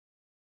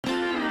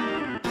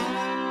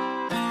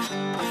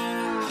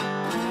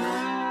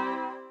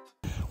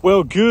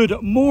Well,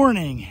 good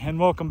morning and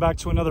welcome back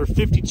to another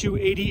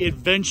 5280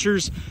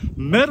 Adventures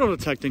metal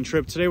detecting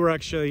trip. Today we're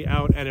actually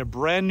out at a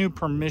brand new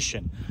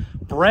permission.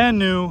 Brand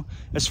new,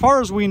 as far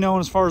as we know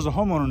and as far as the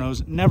homeowner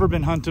knows, never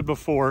been hunted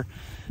before.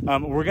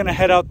 We're gonna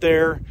head out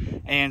there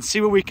and see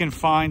what we can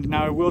find.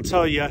 Now I will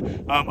tell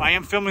you, I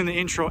am filming the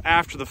intro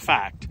after the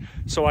fact.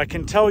 So I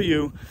can tell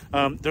you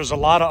there's a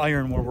lot of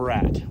iron where we're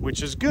at,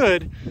 which is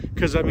good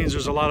because that means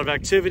there's a lot of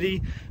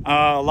activity,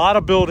 a lot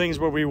of buildings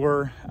where we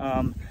were.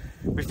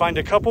 We find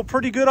a couple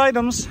pretty good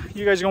items.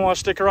 You guys are gonna want to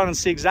stick around and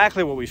see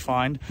exactly what we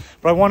find.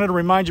 But I wanted to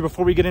remind you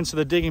before we get into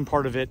the digging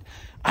part of it,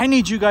 I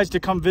need you guys to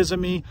come visit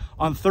me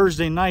on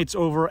Thursday nights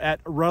over at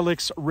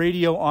RELIC's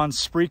Radio on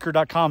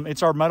Spreaker.com.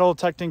 It's our metal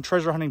detecting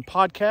treasure hunting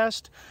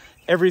podcast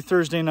every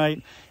Thursday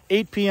night,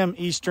 8 p.m.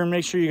 Eastern.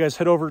 Make sure you guys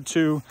head over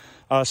to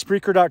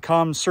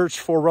Spreaker.com, search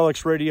for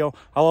RELIC's Radio.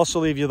 I'll also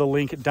leave you the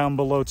link down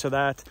below to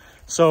that.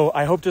 So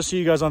I hope to see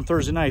you guys on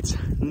Thursday nights.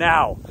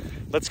 Now,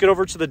 let's get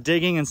over to the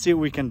digging and see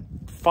what we can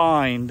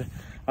find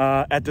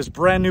at this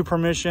brand new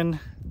permission.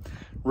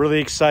 Really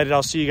excited.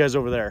 I'll see you guys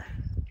over there.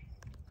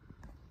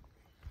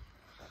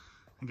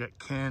 I got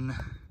Ken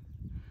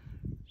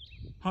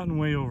hunting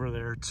way over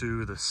there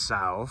to the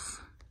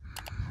south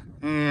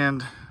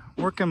and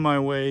working my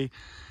way.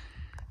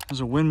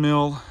 There's a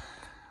windmill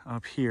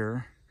up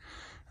here.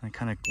 And it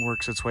kind of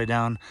works its way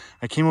down.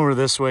 I came over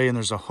this way and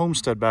there's a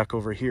homestead back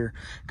over here.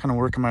 Kind of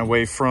working my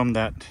way from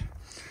that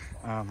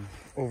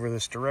over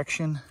this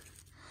direction.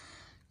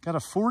 Got a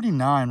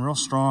 49, real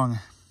strong.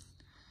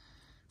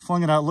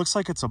 Flung it out, looks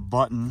like it's a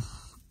button.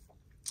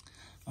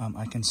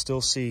 I can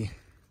still see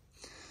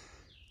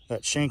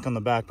that shank on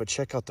the back, but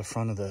check out the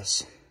front of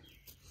this.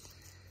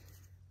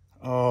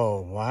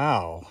 Oh,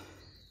 wow.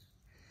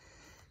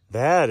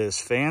 That is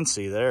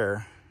fancy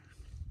there.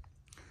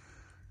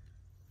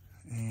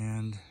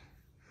 And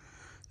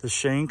the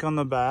shank on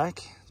the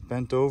back,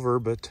 bent over,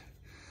 but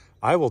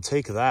I will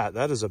take that.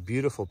 That is a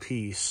beautiful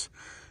piece.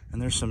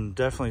 And there's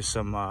definitely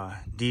some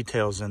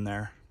details in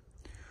there.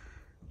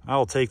 I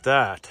will take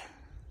that.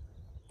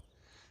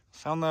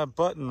 Found that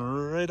button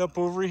right up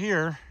over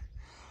here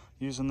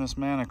using this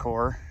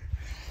manicore.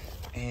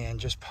 And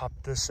just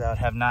popped this out.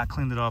 Have not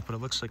cleaned it up, but it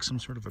looks like some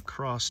sort of a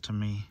cross to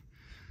me.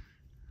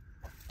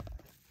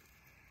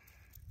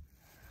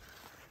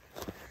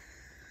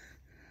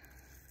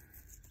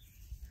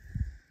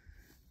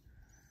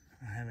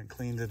 I haven't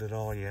cleaned it at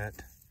all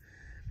yet.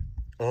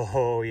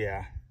 Oh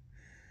yeah.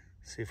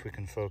 See if we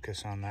can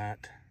focus on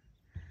that.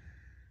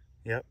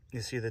 Yep,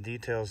 you see the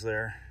details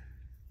there.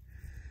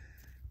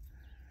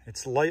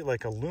 It's light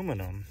like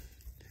aluminum.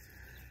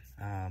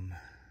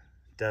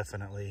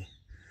 Definitely.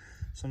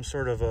 Some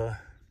sort of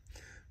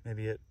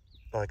maybe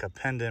like a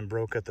pendant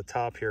broke at the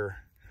top here.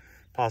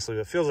 Possibly,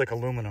 it feels like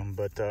aluminum,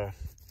 but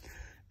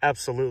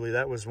absolutely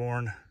that was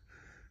worn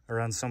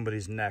around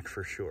somebody's neck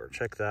for sure.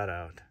 Check that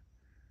out.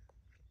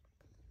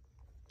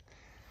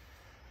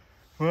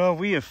 Well,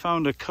 we have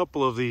found a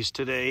couple of these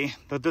today,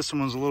 but this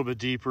one's a little bit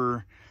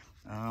deeper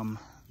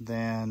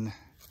than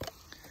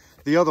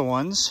the other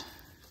ones.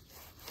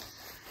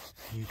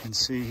 You can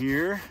see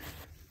here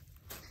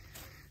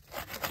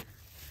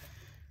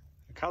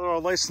the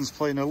Colorado license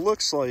plate, and it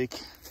looks like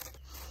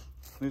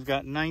we've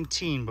got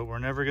 19, but we're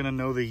never gonna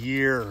know the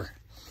year.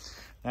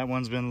 That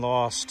one's been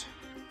lost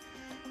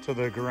to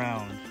the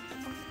ground.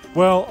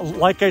 Well,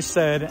 like I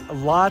said,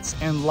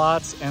 lots and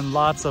lots and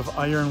lots of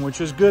iron, which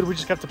is good. We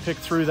just got to pick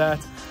through that.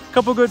 A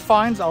couple good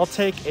finds. I'll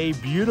take a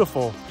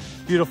beautiful,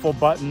 beautiful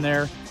button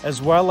there,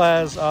 as well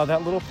as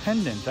that little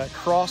pendant, that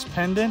cross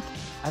pendant.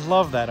 I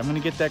love that. I'm gonna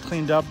get that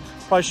cleaned up.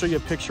 Probably show you a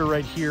picture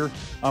right here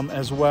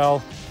as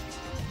well.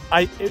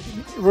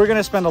 We're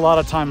gonna spend a lot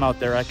of time out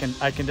there. I can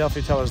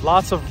definitely tell. There's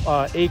lots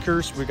of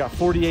acres. We've got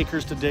 40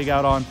 acres to dig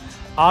out on.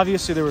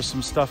 Obviously, there was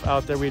some stuff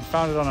out there. We had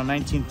found it on a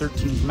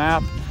 1913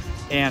 map.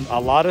 And a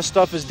lot of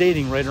stuff is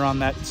dating right around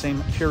that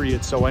same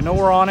period. So I know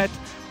we're on it.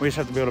 We just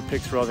have to be able to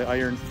pick through all the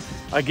iron.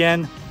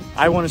 Again,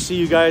 I want to see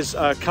you guys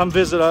come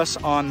visit us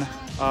on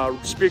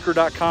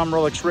Spreaker.com,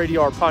 RELIC's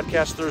Radio, our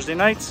podcast Thursday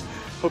nights.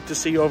 Hope to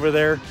see you over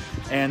there.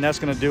 And that's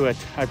going to do it.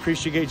 I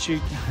appreciate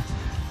you.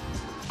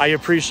 I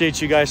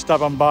appreciate you guys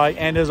stopping by.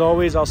 And as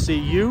always, I'll see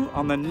you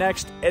on the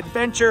next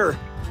adventure.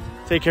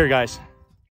 Take care, guys.